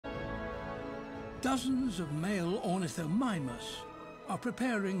Dozens of male Ornithomimus are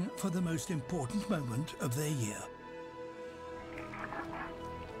preparing for the most important moment of their year.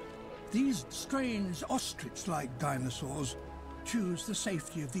 These strange ostrich-like dinosaurs choose the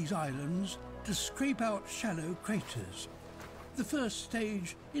safety of these islands to scrape out shallow craters, the first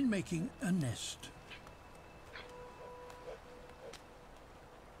stage in making a nest.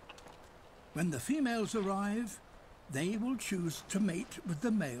 When the females arrive, they will choose to mate with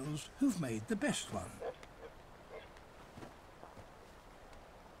the males who've made the best one.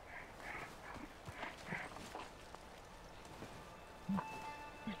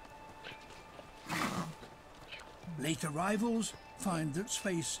 Late arrivals find that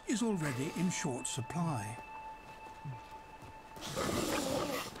space is already in short supply.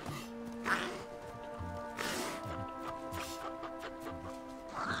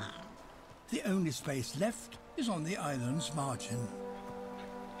 The only space left is on the island's margin.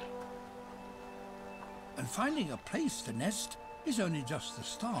 And finding a place to nest is only just the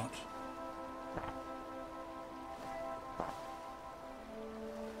start.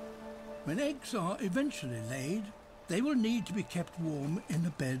 When eggs are eventually laid, they will need to be kept warm in a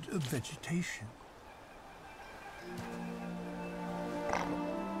bed of vegetation.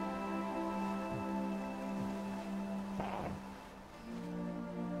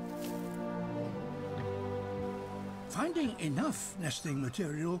 Finding enough nesting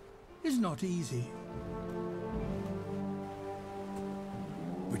material is not easy,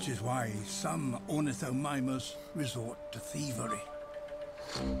 which is why some Ornithomimus resort to thievery.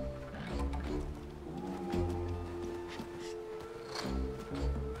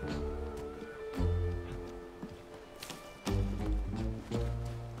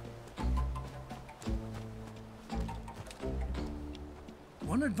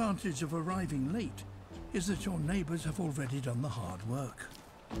 One advantage of arriving late is that your neighbours have already done the hard work.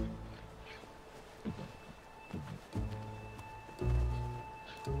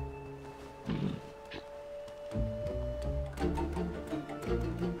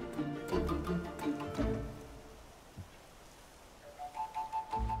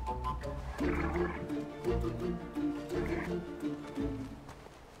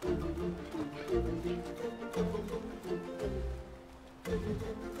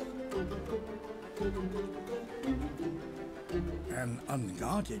 An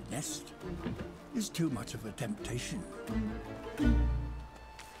unguarded nest is too much of a temptation.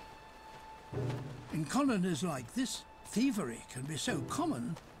 In colonies like this, thievery can be so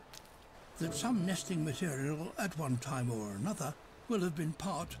common that some nesting material at one time or another will have been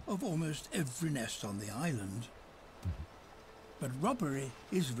part of almost every nest on the island. But robbery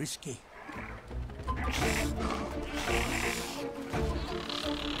is risky.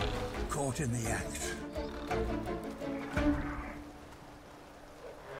 Caught in the act.